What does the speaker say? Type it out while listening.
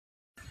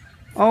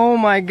Oh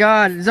my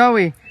God,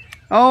 Zoe.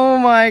 Oh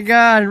my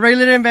God.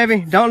 Reel it in,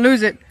 baby. Don't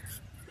lose it.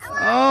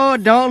 Oh,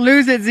 don't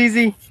lose it,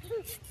 Zizi.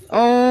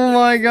 Oh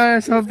my God,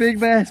 it's a big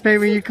bass,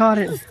 baby. You caught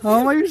it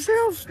all by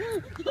yourself.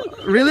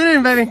 Reel it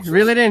in, baby.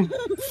 Reel it in.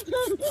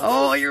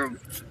 Oh, you're...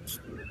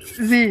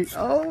 Z.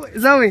 Oh,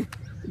 Zoe.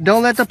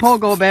 Don't let the pole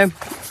go, babe.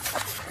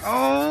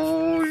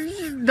 Oh,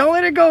 don't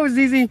let it go,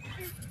 Zizi.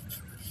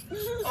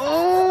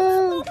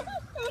 Oh.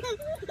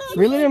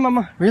 Reel it in,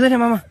 mama. Reel it in,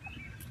 mama.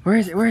 Where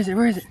is it? Where is it?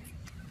 Where is it?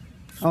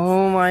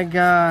 Oh my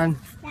God.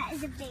 That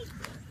is a big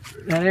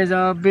fish. That is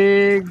a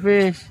big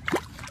fish.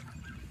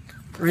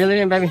 Reel it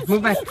in, baby.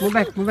 Move back, move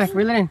back, move back.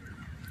 Reel it in.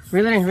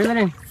 Reel it in, reel it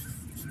in.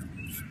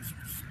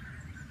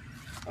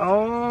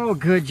 Oh,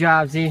 good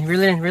job, Z.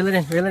 Reel it in, reel it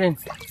in, reel it in.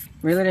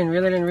 Reel it in,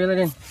 reel it in, reel it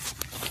in.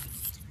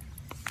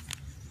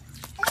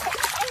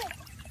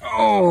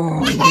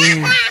 Oh,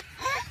 yeah.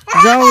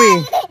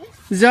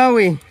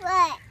 Zoe,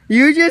 What?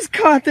 you just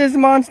caught this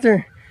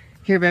monster.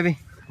 Here, baby.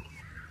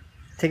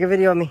 Take a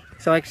video of me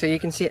so you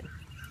can see it.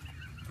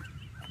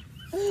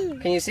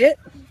 Can you see it?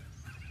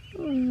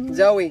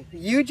 Zoe,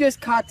 you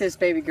just caught this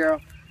baby girl.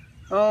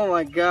 Oh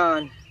my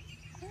God.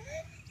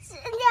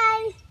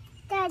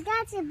 Dad,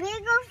 that's a big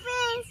old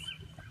fish.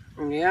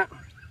 Yeah.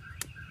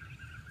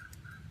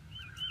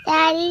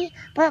 Daddy,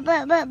 but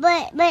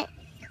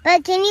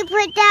can you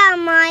put that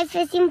on my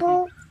fishing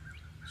pole?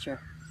 Sure.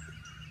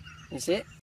 You see it?